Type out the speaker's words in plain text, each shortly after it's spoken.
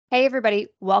Hey, everybody.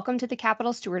 Welcome to the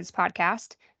Capital Stewards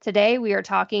Podcast. Today, we are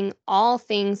talking all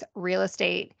things real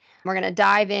estate. We're going to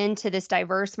dive into this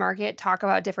diverse market, talk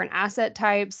about different asset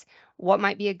types, what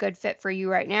might be a good fit for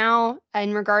you right now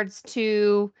in regards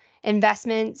to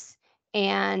investments.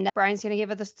 And Brian's going to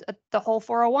give us the whole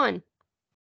 401.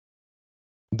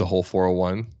 The whole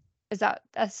 401.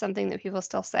 That's something that people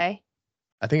still say?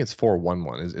 I think it's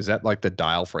 411. Is that like the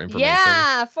dial for information?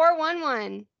 Yeah,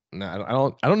 411.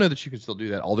 No, I don't know that you can still do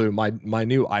that. Although my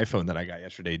new iPhone that I got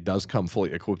yesterday does come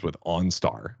fully equipped with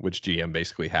OnStar, which GM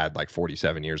basically had like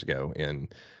 47 years ago in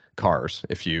cars.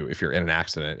 If you're in an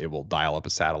accident, it will dial up a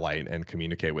satellite and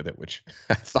communicate with it, which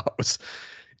I thought was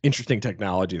interesting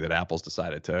technology that Apple's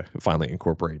decided to finally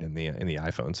incorporate in the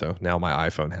iPhone. So now my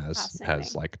iPhone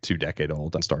has like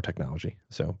 2-decade-old OnStar technology.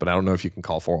 So, but I don't know if you can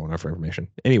call 411 for information.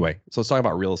 Anyway, so let's talk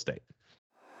about real estate.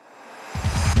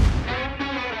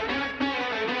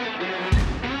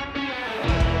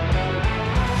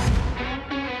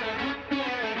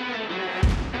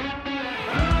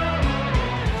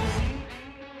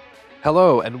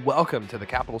 Hello, and welcome to the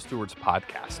Capital Stewards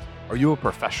Podcast. Are you a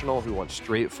professional who wants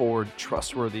straightforward,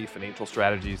 trustworthy financial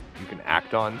strategies you can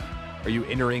act on? Are you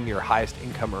entering your highest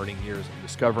income earning years and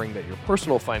discovering that your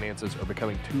personal finances are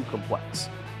becoming too complex?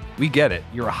 We get it.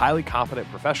 You're a highly competent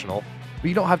professional, but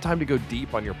you don't have time to go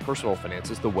deep on your personal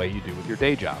finances the way you do with your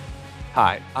day job.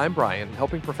 Hi, I'm Brian, and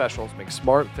helping professionals make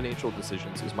smart financial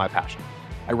decisions is my passion.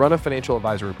 I run a financial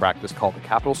advisory practice called the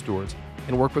Capital Stewards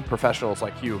and work with professionals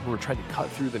like you who are trying to cut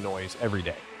through the noise every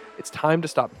day. It's time to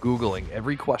stop Googling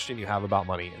every question you have about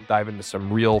money and dive into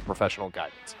some real professional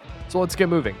guidance. So let's get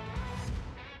moving.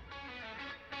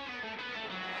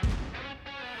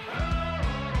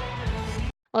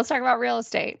 Let's talk about real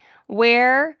estate.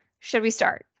 Where should we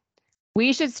start?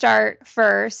 We should start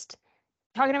first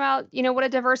talking about, what a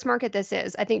diverse market this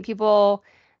is. I think people,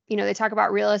 they talk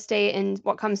about real estate and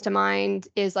what comes to mind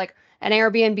is like an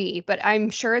Airbnb, but I'm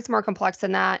sure it's more complex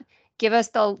than that. Give us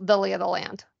the lay of the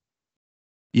land.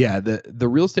 Yeah, the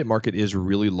real estate market is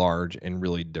really large and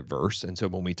really diverse. And so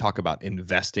when we talk about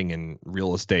investing in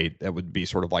real estate, that would be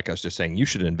sort of like us just saying you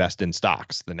should invest in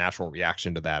stocks. The natural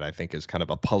reaction to that, I think, is kind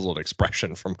of a puzzled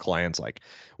expression from clients like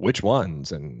which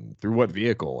ones and through what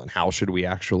vehicle and how should we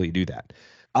actually do that?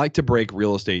 I like to break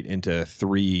real estate into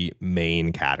three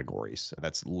main categories.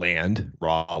 That's land,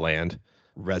 raw land,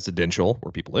 residential,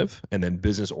 where people live, and then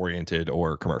business oriented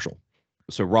or commercial.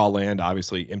 So raw land,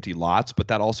 obviously empty lots, but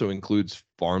that also includes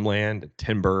farmland,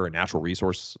 timber, natural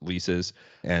resource leases,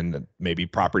 and maybe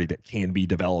property that can be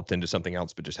developed into something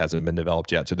else, but just hasn't been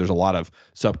developed yet. So there's a lot of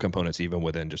subcomponents even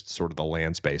within just sort of the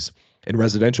land space. In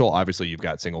residential, obviously you've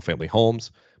got single family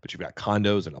homes, but you've got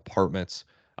condos and apartments,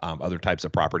 other types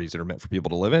of properties that are meant for people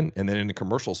to live in. And then in the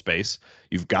commercial space,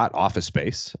 you've got office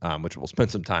space, which we'll spend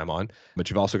some time on,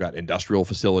 but you've also got industrial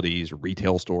facilities,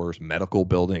 retail stores, medical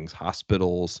buildings,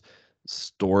 hospitals,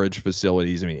 storage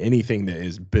facilities. I mean, anything that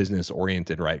is business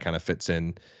oriented, right, kind of fits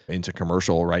into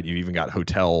commercial, right? You even got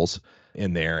hotels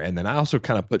in there. And then I also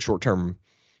kind of put short-term.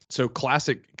 So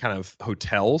classic kind of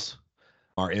hotels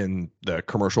are in the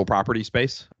commercial property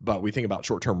space, but we think about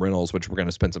short-term rentals, which we're going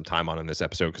to spend some time on in this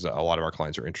episode because a lot of our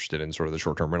clients are interested in sort of the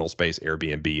short-term rental space,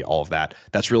 Airbnb, all of that.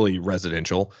 That's really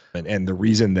residential. And the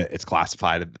reason that it's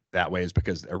classified that way is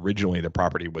because originally the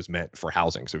property was meant for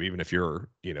housing. So even if you're,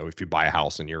 if you buy a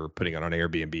house and you're putting it on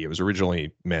Airbnb, it was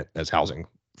originally meant as housing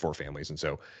for families. And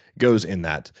so it goes in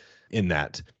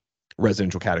that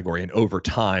residential category. And over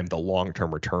time, the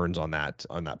long-term returns on that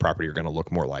property are going to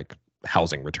look more like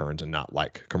housing returns and not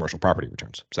like commercial property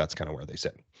returns. So that's kind of where they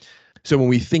sit. So when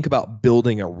we think about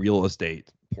building a real estate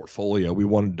portfolio, we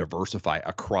want to diversify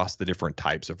across the different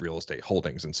types of real estate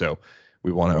holdings. And so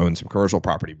we want to own some commercial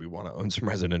property. We want to own some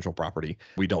residential property.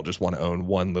 We don't just want to own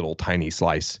one little tiny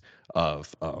slice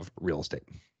of real estate.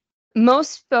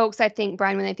 Most folks, I think,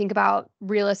 Brian, when they think about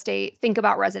real estate, think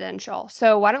about residential.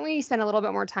 So why don't we spend a little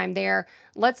bit more time there?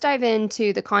 Let's dive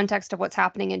into the context of what's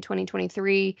happening in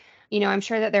 2023. I'm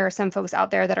sure that there are some folks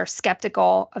out there that are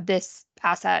skeptical of this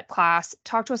asset class.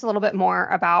 Talk to us a little bit more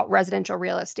about residential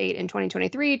real estate in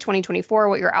 2023, 2024,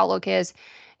 what your outlook is,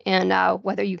 and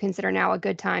whether you consider now a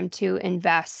good time to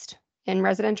invest in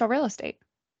residential real estate.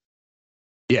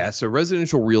 Yeah, so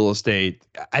residential real estate,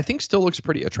 I think, still looks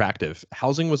pretty attractive.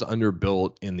 Housing was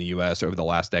underbuilt in the U.S. over the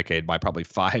last decade by probably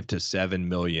 5 to 7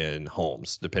 million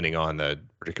homes, depending on the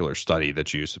particular study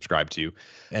that you subscribe to.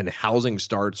 And housing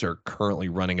starts are currently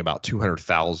running about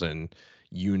 200,000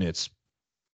 units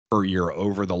per year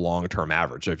over the long-term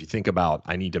average. So if you think about,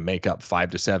 I need to make up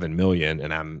 5 to 7 million,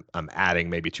 and I'm adding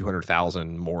maybe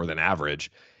 200,000 more than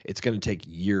average, it's going to take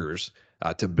years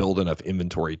to build enough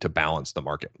inventory to balance the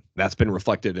market. That's been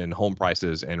reflected in home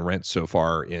prices and rents so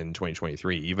far in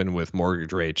 2023, even with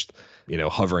mortgage rates,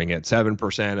 hovering at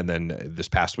 7%, and then this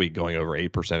past week going over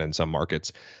 8% in some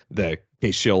markets. The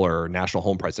Case-Shiller National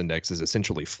Home Price Index is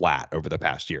essentially flat over the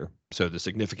past year. So the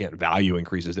significant value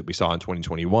increases that we saw in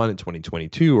 2021 and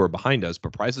 2022 are behind us,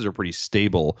 but prices are pretty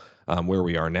stable where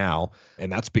we are now.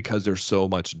 And that's because there's so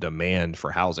much demand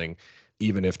for housing.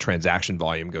 Even if transaction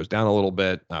volume goes down a little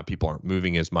bit, people aren't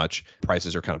moving as much.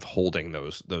 Prices are kind of holding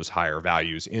those higher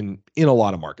values in a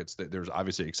lot of markets. There's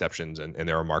obviously exceptions, and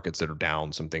there are markets that are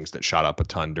down. Some things that shot up a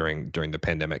ton during the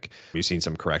pandemic. We've seen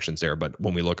some corrections there, but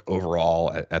when we look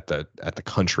overall at the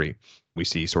country, we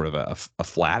see sort of a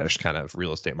flattish kind of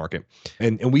real estate market,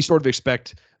 and we sort of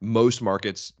expect most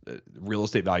markets, real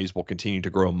estate values will continue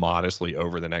to grow modestly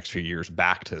over the next few years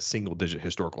back to single digit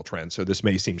historical trends. So this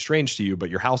may seem strange to you, but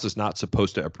your house is not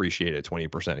supposed to appreciate at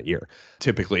 20% a year.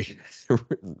 Typically,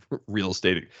 real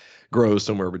estate grows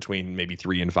somewhere between maybe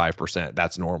 3 and 5%.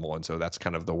 That's normal. And so that's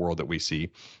kind of the world that we see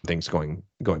things going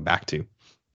back to.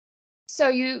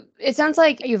 So it sounds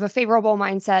like you have a favorable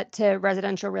mindset to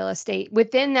residential real estate.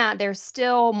 Within that, there's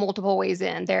still multiple ways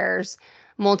in. There's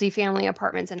multifamily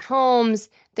apartments and homes.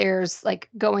 There's like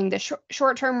going the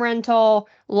short-term rental,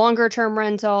 longer-term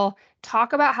rental.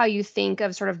 Talk about how you think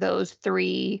of sort of those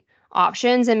three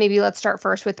options. And maybe let's start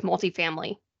first with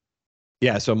multifamily.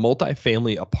 Yeah, so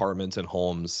multifamily apartments and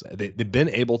homes, they've been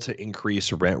able to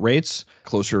increase rent rates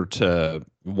closer to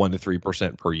 1 to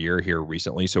 3% per year here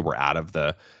recently. So we're out of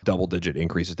the double-digit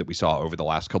increases that we saw over the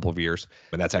last couple of years.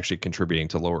 And that's actually contributing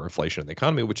to lower inflation in the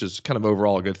economy, which is kind of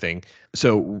overall a good thing.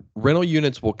 So rental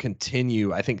units will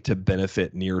continue, I think, to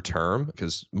benefit near term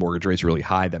because mortgage rates are really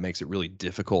high. That makes it really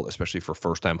difficult, especially for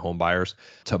first-time home buyers,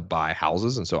 to buy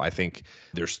houses. And so I think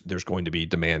there's going to be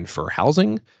demand for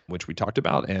housing, which we talked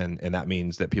about, and that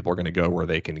means that people are going to go where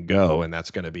they can go, and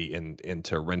that's going to be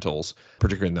into rentals,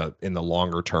 particularly in the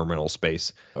longer term rental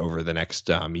space over the next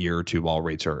year or two while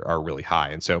rates are really high.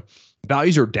 And so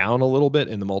values are down a little bit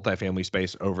in the multifamily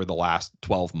space over the last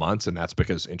 12 months, and that's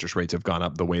because interest rates have gone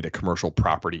up. The way that commercial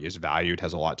property is valued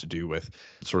has a lot to do with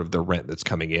sort of the rent that's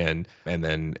coming in, and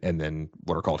then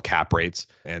what are called cap rates,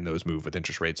 and those move with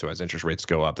interest rates. So as interest rates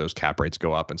go up, those cap rates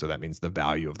go up, and so that means the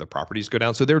value of the properties go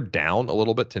down. So they're down a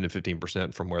little bit, 10 to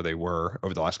 15% from where they were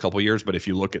over the last couple of years. But if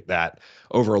you look at that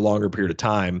over a longer period of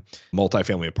time,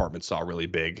 multifamily apartments saw really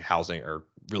big housing or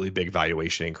really big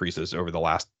valuation increases over the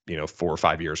last 4 or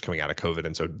 5 years coming out of COVID,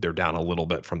 and so they're down a little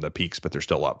bit from the peaks, but they're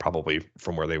still up probably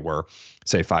from where they were,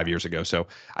 say, 5 years ago. So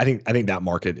I think that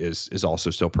market is also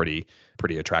still pretty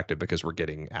attractive because we're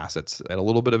getting assets at a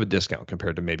little bit of a discount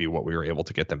compared to maybe what we were able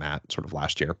to get them at sort of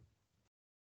last year.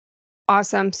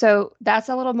 Awesome. So that's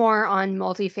a little more on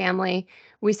multifamily.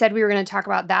 We said we were going to talk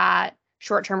about that,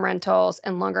 short-term rentals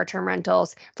and longer-term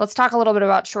rentals. Let's talk a little bit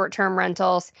about short-term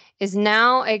rentals. Is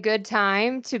now a good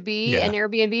time to be an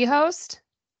Airbnb host?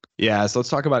 Yeah, so let's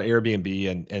talk about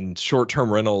Airbnb, and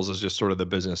short-term rentals is just sort of the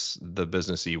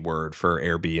businessy word for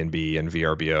Airbnb and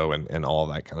VRBO and all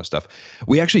that kind of stuff.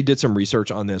 We actually did some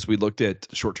research on this. We looked at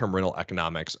short-term rental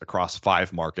economics across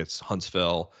 5 markets,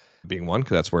 Huntsville being one,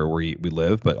 because that's where we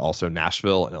live, but also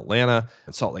Nashville and Atlanta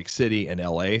and Salt Lake City and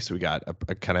LA. So we got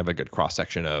a kind of a good cross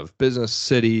section of business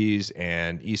cities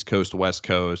and East Coast, West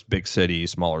Coast, big cities,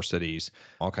 smaller cities,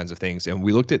 all kinds of things. And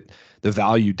we looked at the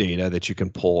value data that you can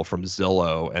pull from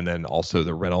Zillow, and then also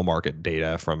the rental market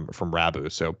data from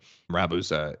Rabu. So Rabu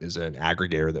is an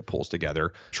aggregator that pulls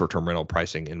together short-term rental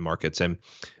pricing in markets. And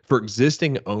for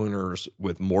existing owners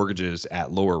with mortgages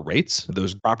at lower rates,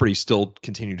 those properties still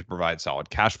continue to provide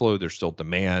solid cash flow. There's still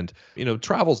demand.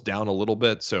 Travel's down a little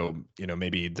bit. So,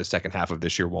 maybe the second half of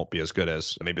this year won't be as good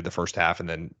as maybe the first half, and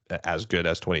then as good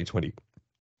as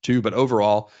 2022. But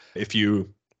overall, if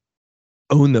you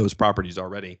own those properties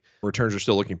already, returns are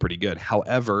still looking pretty good.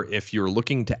 However, if you're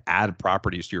looking to add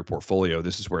properties to your portfolio,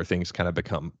 this is where things kind of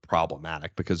become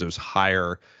problematic because those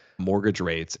higher mortgage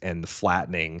rates and the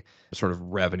flattening sort of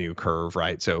revenue curve,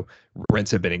 right? So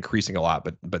rents have been increasing a lot,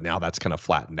 but now that's kind of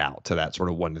flattened out to that sort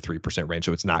of 1 to 3% range.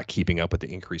 So it's not keeping up with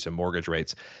the increase in mortgage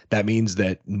rates. That means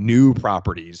that new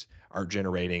properties are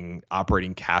generating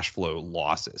operating cash flow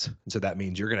losses. And so that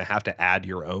means you're going to have to add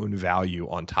your own value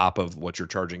on top of what you're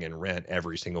charging in rent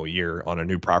every single year on a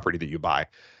new property that you buy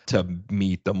to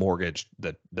meet the mortgage,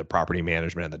 the property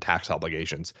management and the tax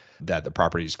obligations that the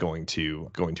property is going to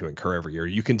incur every year.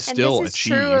 You can still and this is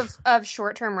achieve true of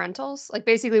short-term rentals. Like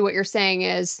basically what you're saying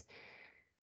is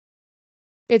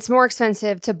it's more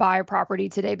expensive to buy a property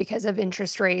today because of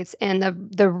interest rates, and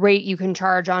the rate you can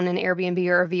charge on an Airbnb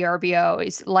or a VRBO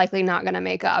is likely not going to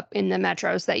make up in the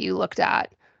metros that you looked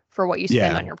at for what you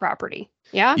spend Yeah. on your property.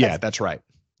 Yeah. Yeah, that's right.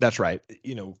 That's right.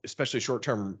 Especially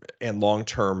short-term and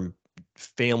long-term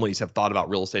families have thought about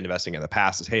real estate investing in the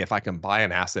past as, hey, if I can buy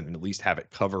an asset and at least have it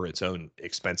cover its own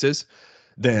expenses,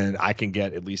 then I can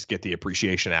at least get the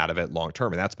appreciation out of it long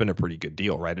term. And that's been a pretty good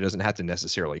deal, right? It doesn't have to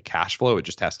necessarily cash flow. It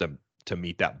just has to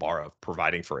meet that bar of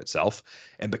providing for itself.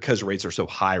 And because rates are so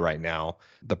high right now,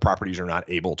 the properties are not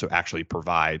able to actually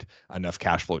provide enough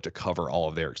cash flow to cover all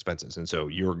of their expenses. And so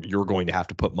you're going to have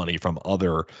to put money from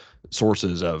other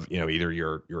sources of, either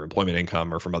your employment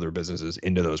income or from other businesses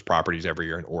into those properties every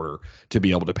year in order to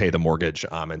be able to pay the mortgage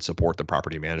and support the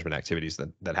property management activities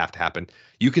that have to happen.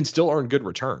 You can still earn good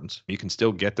returns. You can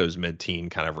still get those mid-teen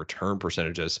kind of return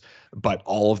percentages, but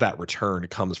all of that return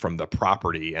comes from the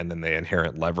property and then the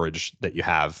inherent leverage that you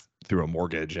have through a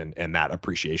mortgage, and that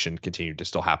appreciation continued to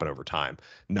still happen over time,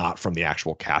 not from the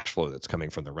actual cash flow that's coming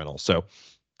from the rental. So,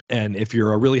 and if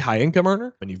you're a really high income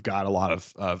earner and you've got a lot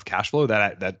of cash flow,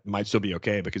 that might still be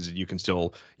okay because you can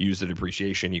still use the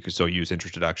depreciation, you can still use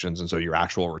interest deductions, and so your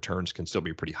actual returns can still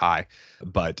be pretty high.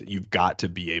 But you've got to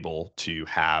be able to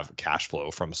have cash flow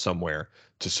from somewhere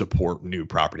to support new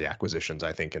property acquisitions,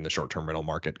 I think, in the short-term rental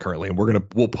market currently. And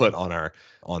we'll put on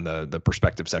the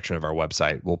perspective section of our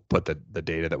website, we'll put the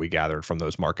data that we gathered from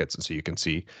those markets, and so you can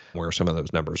see where some of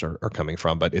those numbers are coming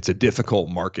from. But it's a difficult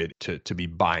market to be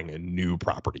buying new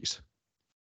properties.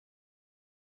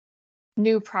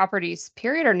 New properties,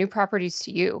 period, or new properties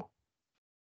to you?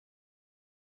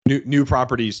 New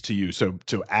properties to you, so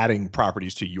adding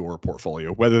properties to your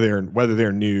portfolio, whether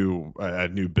they're new, a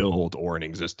new build or an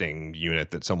existing unit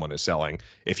that someone is selling.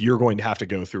 If you're going to have to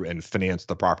go through and finance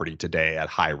the property today at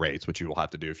high rates, which you will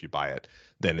have to do if you buy it,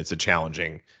 then it's a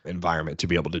challenging environment to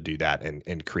be able to do that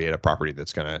and create a property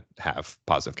that's going to have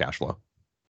positive cash flow.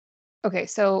 Okay,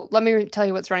 so let me tell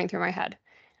you what's running through my head.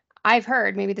 I've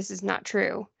heard, maybe this is not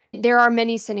true, there are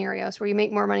many scenarios where you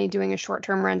make more money doing a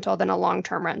short-term rental than a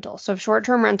long-term rental. So if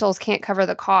short-term rentals can't cover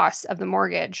the cost of the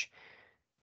mortgage,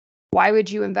 why would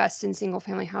you invest in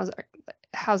single-family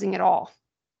housing at all?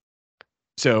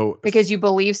 So Because you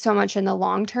believe so much in the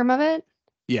long term of it?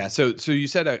 yeah, so you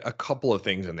said a couple of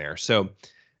things in there. So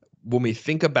when we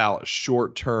think about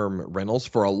short-term rentals,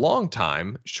 for a long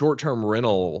time, short-term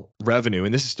rental revenue,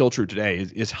 and this is still true today,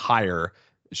 is higher.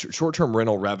 Short-term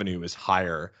rental revenue is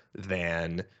higher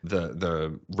than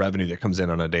the revenue that comes in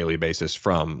on a daily basis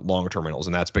from long-term rentals,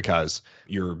 and that's because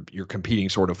you're competing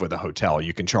sort of with a hotel.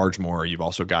 You can charge more. You've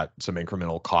also got some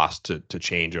incremental cost to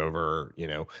change over,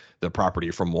 the property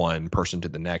from one person to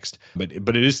the next. But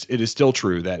it is still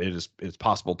true that it's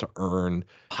possible to earn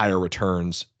higher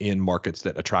returns in markets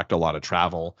that attract a lot of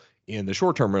travel in the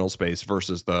short-term rental space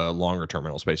versus the longer-term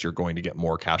rental space. You're going to get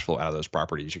more cash flow out of those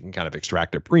properties. You can kind of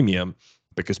extract a premium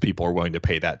because people are willing to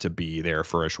pay that to be there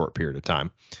for a short period of time.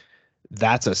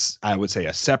 That's I would say,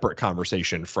 a separate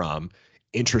conversation from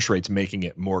interest rates making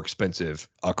it more expensive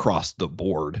across the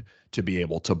board to be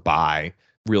able to buy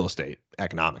real estate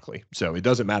economically. So it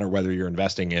doesn't matter whether you're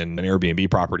investing in an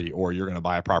Airbnb property or you're going to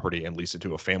buy a property and lease it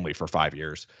to a family for 5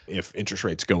 years. If interest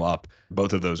rates go up,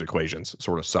 both of those equations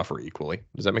sort of suffer equally.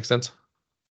 Does that make sense?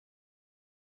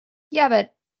 Yeah,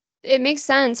 but it makes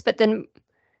sense. But then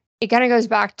it kind of goes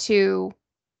back to,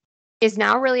 is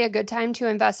now really a good time to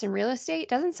invest in real estate?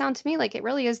 Doesn't sound to me like it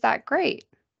really is that great.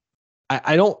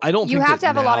 I don't You think have that to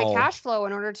have a lot of now. cash flow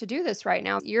in order to do this right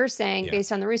now. You're saying, Yeah.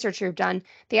 based on the research you've done,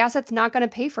 the asset's not going to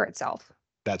pay for itself.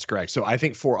 That's correct. So I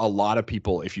think for a lot of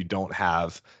people, if you don't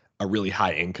have a really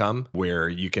high income where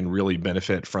you can really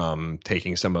benefit from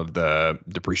taking some of the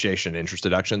depreciation, interest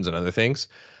deductions, and other things,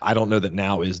 I don't know that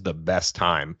now is the best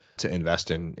time to invest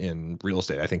in real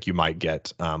estate. I think you might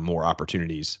get more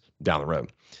opportunities down the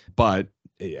road. But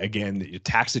again, the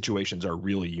tax situations are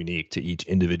really unique to each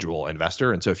individual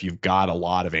investor. And so if you've got a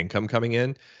lot of income coming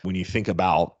in, when you think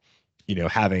about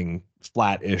having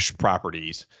flat-ish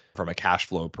properties from a cash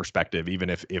flow perspective, even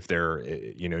if they're,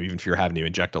 even if you're having to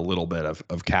inject a little bit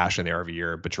of cash in there every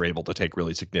year, but you're able to take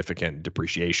really significant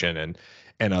depreciation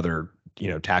and other,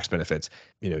 tax benefits,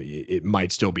 it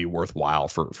might still be worthwhile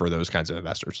for those kinds of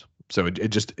investors. So it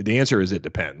just, the answer is it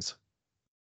depends.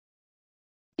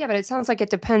 Yeah, but it sounds like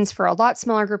it depends for a lot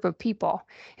smaller group of people.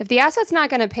 If the asset's not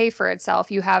going to pay for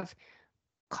itself, you have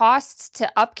costs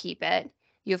to upkeep it,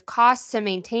 you have costs to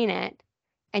maintain it,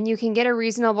 and you can get a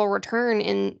reasonable return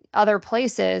in other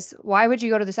places. Why would you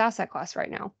go to this asset class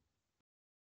right now?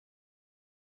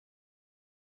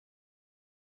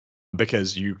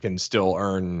 Because you can still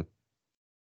earn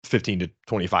 15 to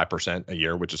 25% a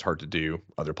year, which is hard to do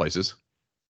other places.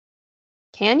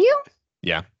 Can you?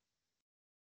 Yeah.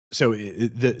 So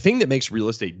the thing that makes real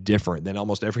estate different than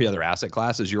almost every other asset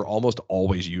class is you're almost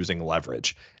always using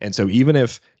leverage. And so even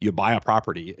if you buy a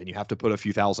property and you have to put a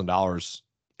few $1,000s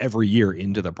every year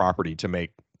into the property to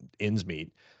make ends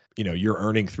meet, you're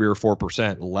earning 3 or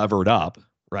 4% levered up,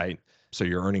 right? So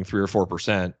you're earning 3 or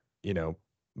 4%,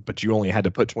 but you only had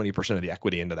to put 20% of the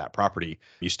equity into that property.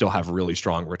 You still have really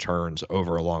strong returns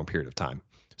over a long period of time.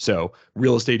 So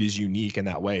real estate is unique in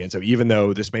that way. And so even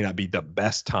though this may not be the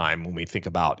best time when we think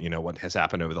about, what has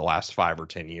happened over the last 5 or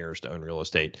 10 years to own real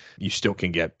estate, you still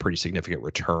can get pretty significant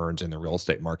returns in the real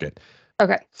estate market.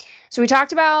 Okay. So we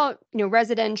talked about,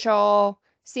 residential,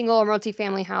 single or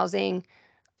multifamily housing.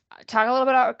 Talk a little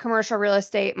bit about commercial real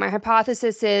estate. My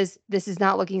hypothesis is this is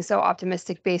not looking so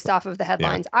optimistic based off of the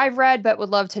headlines I've read, but would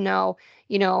love to know,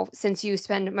 since you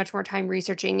spend much more time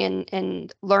researching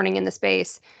and learning in the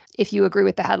space, if you agree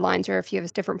with the headlines or if you have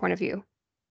a different point of view.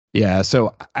 Yeah.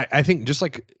 So I think just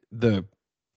like the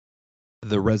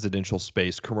residential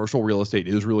space, commercial real estate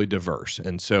is really diverse.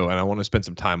 And I want to spend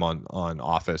some time on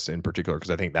office in particular,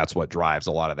 because I think that's what drives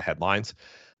a lot of the headlines.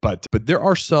 But there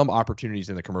are some opportunities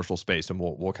in the commercial space, and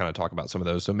we'll kind of talk about some of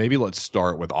those. So maybe let's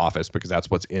start with office, because that's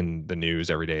what's in the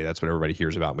news every day. That's what everybody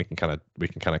hears about. And we can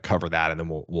kind of cover that, and then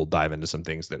we'll dive into some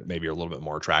things that maybe are a little bit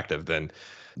more attractive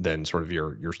than sort of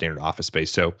your standard office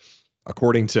space. So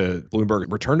according to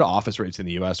Bloomberg, return to office rates in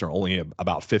the US are only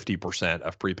about 50%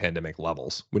 of pre-pandemic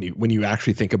levels. When you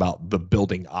actually think about the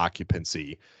building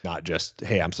occupancy, not just,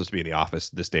 hey, I'm supposed to be in the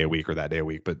office this day a week or that day a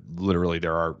week, but literally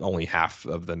there are only half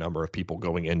of the number of people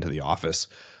going into the office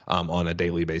on a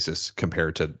daily basis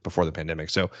compared to before the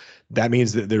pandemic. So that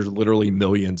means that there's literally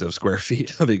millions of square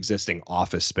feet of existing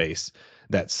office space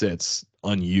that sits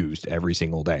unused every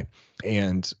single day.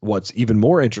 And what's even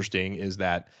more interesting is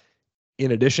that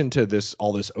in addition to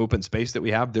all this open space that we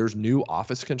have, there's new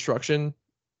office construction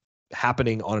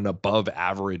happening on an above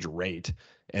average rate.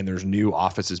 And there's new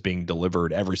offices being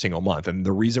delivered every single month. And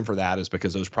the reason for that is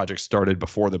because those projects started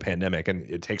before the pandemic, and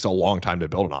it takes a long time to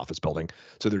build an office building.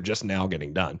 So they're just now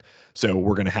getting done. So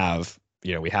we're going to have,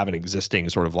 we have an existing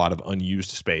sort of lot of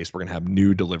unused space. We're going to have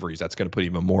new deliveries. That's going to put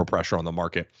even more pressure on the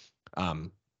market. And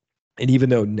even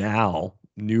though now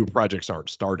new projects aren't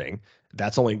starting,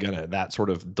 that sort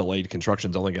of delayed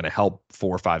construction is only going to help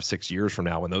 4, 5, 6 years from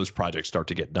now when those projects start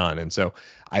to get done. And so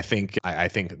I think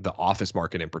the office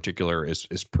market in particular is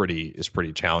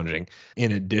pretty challenging.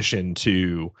 In addition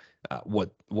to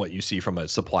what you see from a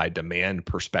supply demand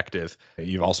perspective,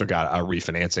 you've also got a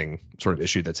refinancing sort of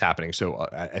issue that's happening. So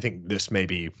I think this may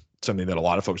be something that a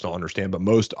lot of folks don't understand, but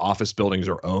most office buildings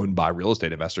are owned by real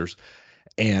estate investors.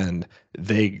 And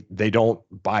they don't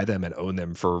buy them and own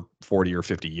them for 40 or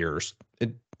 50 years.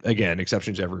 Again,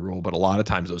 exceptions to every rule, but a lot of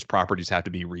times those properties have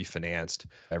to be refinanced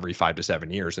every 5 to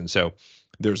 7 years. And so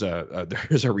there's a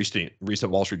recent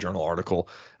Wall Street Journal article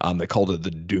that called it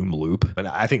the doom loop. And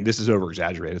I think this is over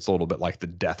exaggerated. It's a little bit like the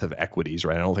death of equities,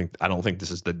 right? I don't think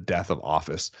this is the death of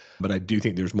office, but I do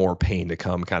think there's more pain to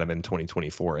come kind of in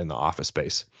 2024 in the office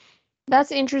space.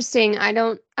 That's interesting. I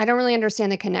don't really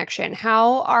understand the connection.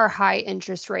 How are high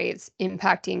interest rates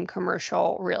impacting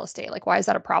commercial real estate? Like, why is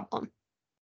that a problem?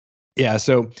 Yeah.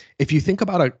 So if you think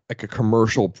about a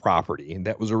commercial property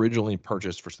that was originally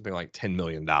purchased for something like $10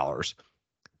 million,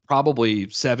 probably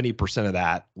 70% of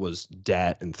that was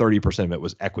debt and 30% of it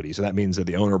was equity. So that means that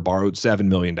the owner borrowed $7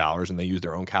 million and they used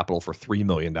their own capital for $3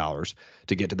 million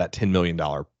to get to that $10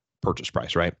 million purchase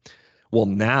price, right? Well,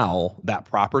 now that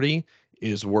property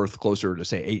is worth closer to,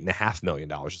 say, $8.5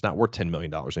 million. It's not worth $10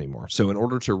 million anymore. So in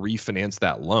order to refinance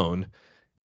that loan,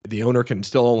 the owner can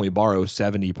still only borrow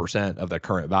 70% of the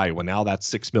current value. Well, now that's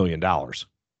 $6 million,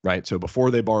 right? So before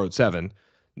they borrowed 7,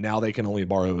 now they can only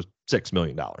borrow $6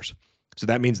 million. So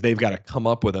that means they've got to come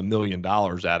up with $1 million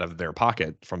out of their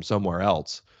pocket from somewhere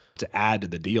else to add to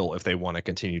the deal if they want to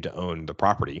continue to own the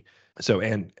property. So,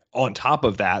 and on top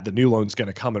of that, the new loan's going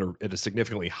to come at a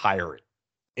significantly higher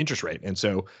interest rate. And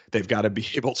so they've got to be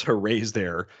able to raise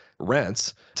their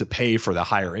rents to pay for the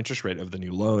higher interest rate of the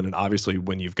new loan. And obviously,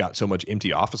 when you've got so much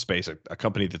empty office space, a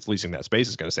company that's leasing that space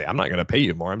is going to say, I'm not going to pay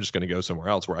you more. I'm just going to go somewhere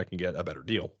else where I can get a better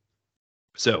deal.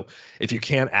 So if you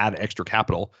can't add extra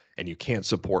capital and you can't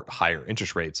support higher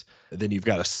interest rates, then you've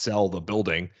got to sell the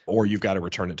building or you've got to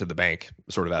return it to the bank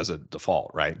sort of as a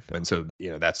default, right? And so,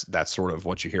 that's sort of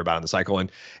what you hear about in the cycle. And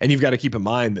you've got to keep in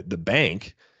mind that the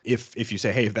bank, if you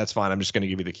say, hey, that's fine, I'm just going to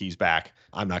give you the keys back,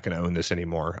 I'm not going to own this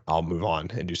anymore, I'll move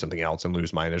on and do something else and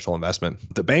lose my initial investment.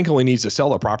 The bank only needs to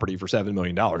sell a property for $7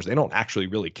 million. They don't actually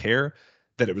really care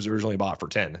that it was originally bought for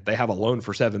 10. They have a loan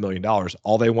for $7 million.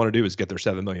 All they want to do is get their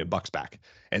 $7 million back.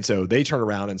 And so they turn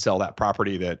around and sell that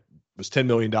property that was $10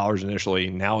 million initially.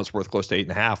 Now it's worth close to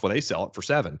 8.5. Well, they sell it for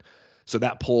 7. So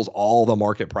that pulls all the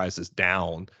market prices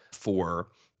down for,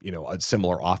 a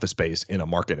similar office space in a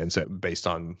market. And so based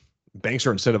on, banks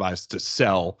are incentivized to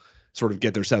sell, sort of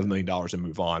get their $7 million and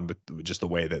move on, but just the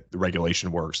way that the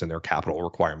regulation works and their capital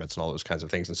requirements and all those kinds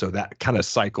of things. And so that kind of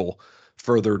cycle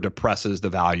further depresses the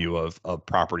value of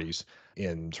properties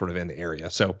in the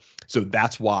area. So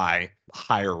that's why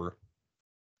higher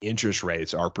interest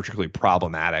rates are particularly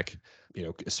problematic,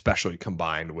 especially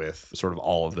combined with sort of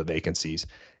all of the vacancies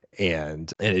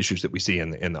and issues that we see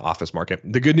in the office market.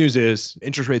 The good news is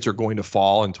interest rates are going to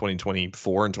fall in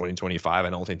 2024 and 2025. I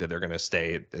don't think that they're going to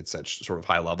stay at such sort of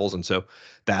high levels, and so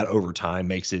that over time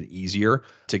makes it easier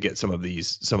to get some of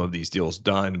these deals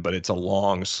done. But it's a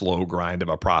long, slow grind of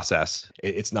a process.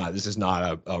 This is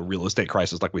not a real estate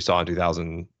crisis like we saw in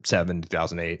 2007,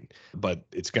 2008, but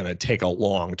it's going to take a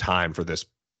long time for this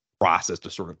process to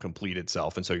sort of complete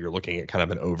itself. And so you're looking at kind of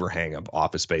an overhang of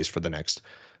office space for the next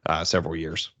several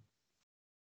years.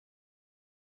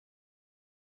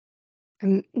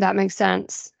 That makes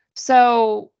sense.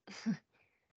 So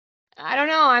I don't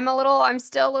know. I'm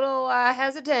still a little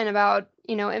hesitant about,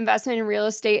 investment in real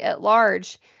estate at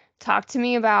large. Talk to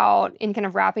me about, in kind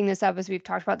of wrapping this up as we've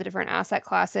talked about the different asset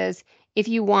classes, if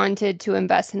you wanted to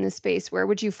invest in this space, where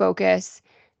would you focus?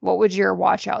 What would your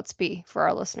watch outs be for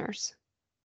our listeners?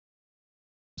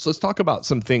 So let's talk about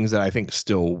some things that I think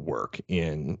still work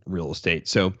in real estate.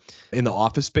 So in the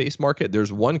office space market,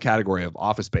 there's one category of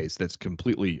office space that's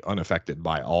completely unaffected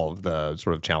by all of the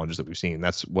sort of challenges that we've seen.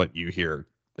 That's what you hear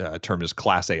termed as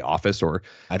Class A office, or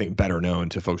I think better known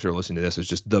to folks who are listening to this as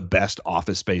just the best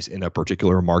office space in a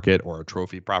particular market or a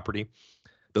trophy property.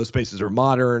 Those spaces are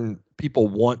modern. People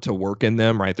want to work in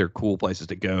them, right? They're cool places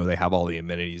to go. They have all the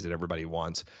amenities that everybody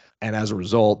wants. And as a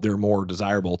result, they're more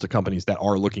desirable to companies that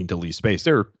are looking to lease space.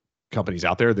 There are companies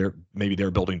out there, maybe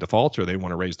they're building defaults or they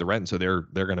want to raise the rent. So they're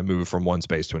going to move from one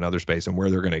space to another space. And where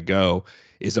they're going to go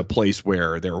is a place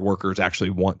where their workers actually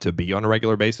want to be on a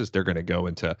regular basis. They're going to go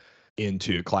into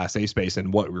Class A space.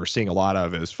 And what we're seeing a lot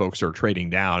of is folks are trading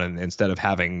down, and instead of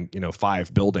having,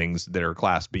 5 buildings that are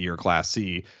Class B or Class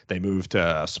C, they move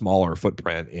to a smaller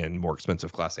footprint in more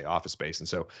expensive Class A office space. And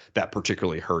so that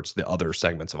particularly hurts the other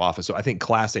segments of office. So I think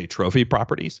Class A trophy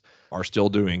properties are still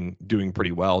doing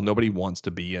pretty well. Nobody wants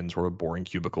to be in sort of boring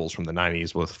cubicles from the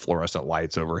 90s with fluorescent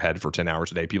lights overhead for 10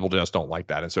 hours a day. People just don't like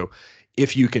that. And so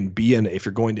if you're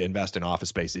going to invest in office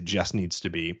space, it just needs to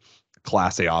be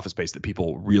Class A office space that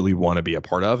people really want to be a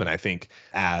part of. And I think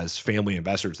as family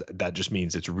investors, that just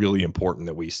means it's really important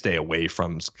that we stay away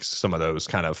from some of those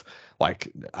kind of,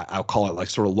 like, I'll call it like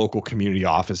sort of local community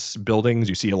office buildings.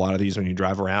 You see a lot of these when you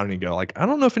drive around and you go like, I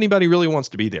don't know if anybody really wants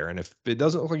to be there. And if it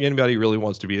doesn't look like anybody really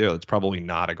wants to be there, it's probably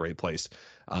not a great place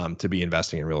to be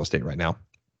investing in real estate right now.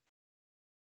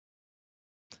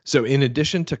 So in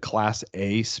addition to Class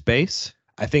A space,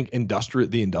 I think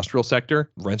the industrial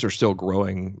sector, rents are still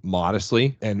growing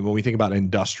modestly. And when we think about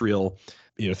industrial,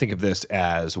 think of this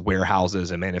as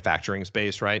warehouses and manufacturing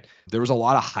space, right? There was a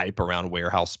lot of hype around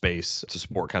warehouse space to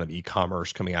support kind of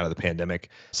e-commerce coming out of the pandemic.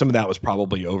 Some of that was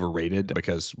probably overrated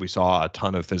because we saw a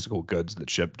ton of physical goods that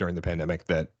shipped during the pandemic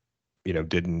that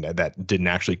didn't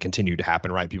actually continue to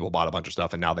happen, right? People bought a bunch of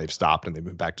stuff and now they've stopped and they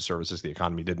moved back to services. The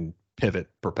economy didn't pivot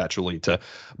perpetually to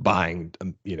buying,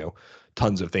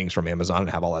 tons of things from Amazon and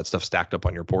have all that stuff stacked up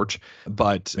on your porch.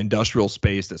 But industrial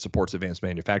space that supports advanced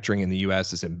manufacturing in the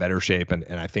US is in better shape. And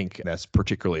I think that's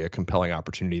particularly a compelling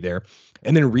opportunity there.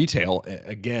 And then retail,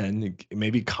 again,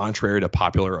 maybe contrary to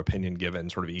popular opinion given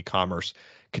sort of e-commerce,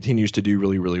 continues to do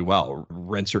really, really well.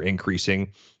 Rents are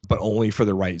increasing, but only for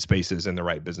the right spaces and the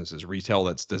right businesses. Retail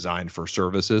that's designed for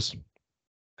services.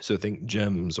 So think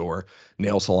gyms or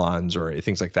nail salons or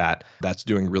things like that. That's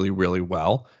doing really, really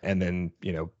well. And then,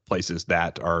 places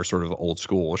that are sort of old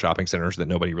school shopping centers that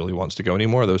nobody really wants to go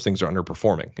anymore, those things are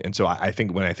underperforming. And so I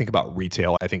think when I think about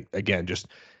retail, I think, again, just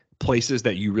places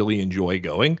that you really enjoy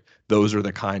going, those are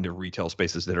the kind of retail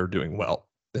spaces that are doing well.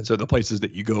 And so the places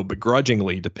that you go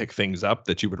begrudgingly to pick things up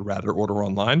that you would rather order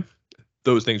online,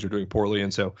 those things are doing poorly.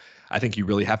 And so I think you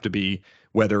really have to be,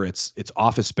 whether it's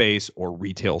office space or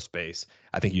retail space,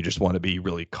 I think you just want to be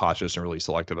really cautious and really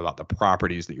selective about the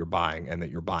properties that you're buying and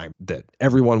that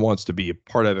everyone wants to be a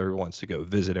part of, everyone wants to go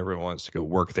visit, everyone wants to go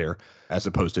work there, as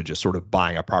opposed to just sort of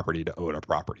buying a property to own a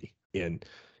property in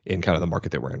kind of the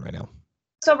market that we're in right now.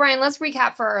 So Brian, let's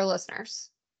recap for our listeners.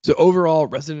 So overall,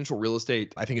 residential real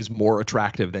estate, I think, is more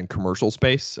attractive than commercial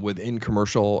space. Within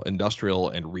commercial, industrial,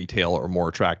 and retail are more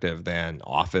attractive than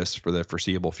office for the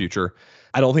foreseeable future.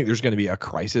 I don't think there's going to be a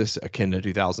crisis akin to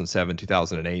 2007,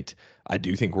 2008, I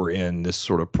do think we're in this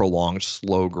sort of prolonged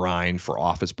slow grind for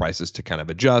office prices to kind of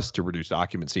adjust, to reduce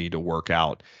occupancy, to work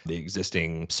out the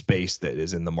existing space that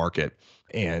is in the market,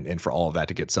 and for all of that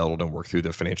to get settled and work through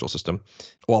the financial system.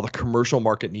 While the commercial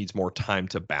market needs more time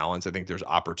to balance, I think there's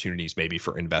opportunities maybe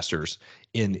for investors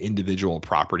in individual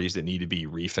properties that need to be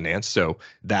refinanced. So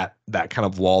that kind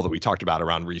of wall that we talked about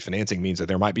around refinancing means that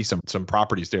there might be some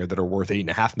properties there that are worth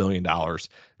 $8.5 million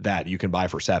that you can buy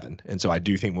for $7 million. And so I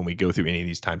do think when we go through any of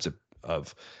these times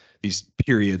of these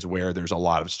periods where there's a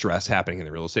lot of stress happening in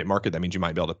the real estate market, that means you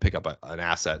might be able to pick up an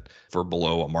asset for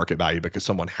below a market value because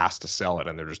someone has to sell it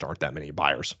and there just aren't that many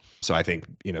buyers. So I think,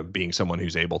 being someone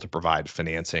who's able to provide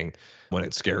financing when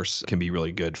it's scarce can be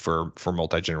really good for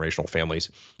multi-generational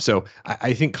families. So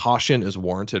I think caution is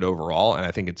warranted overall. And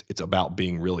I think it's about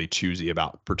being really choosy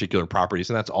about particular properties.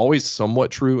 And that's always somewhat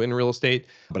true in real estate,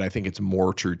 but I think it's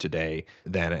more true today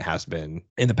than it has been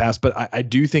in the past. But I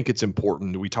do think it's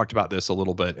important. We talked about this a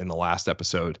little bit in the last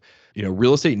episode.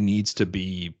 Real estate needs to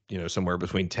be, somewhere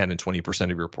between 10 and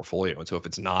 20% of your portfolio. And so if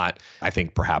it's not, I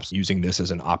think perhaps using this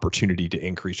as an opportunity to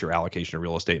increase your allocation of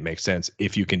real estate makes sense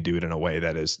if you can do it in a way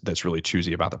that's really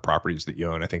choosy about the properties that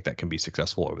you own. I think that can be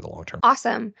successful over the long term.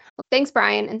 Awesome. Well, thanks,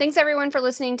 Brian. And thanks everyone for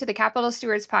listening to the Capital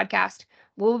Stewards podcast.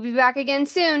 We'll be back again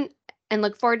soon and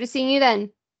look forward to seeing you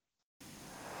then.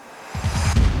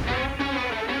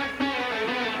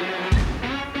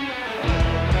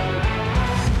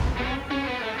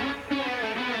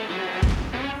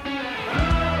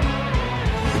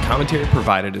 Commentary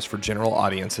provided is for general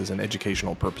audiences and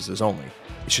educational purposes only.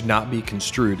 It should not be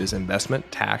construed as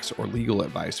investment, tax, or legal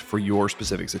advice for your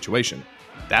specific situation.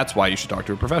 That's why you should talk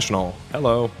to a professional.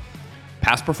 Hello.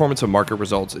 Past performance of market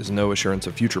results is no assurance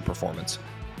of future performance.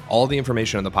 All the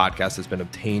information on the podcast has been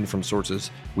obtained from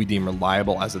sources we deem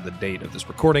reliable as of the date of this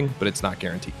recording, but it's not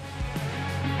guaranteed.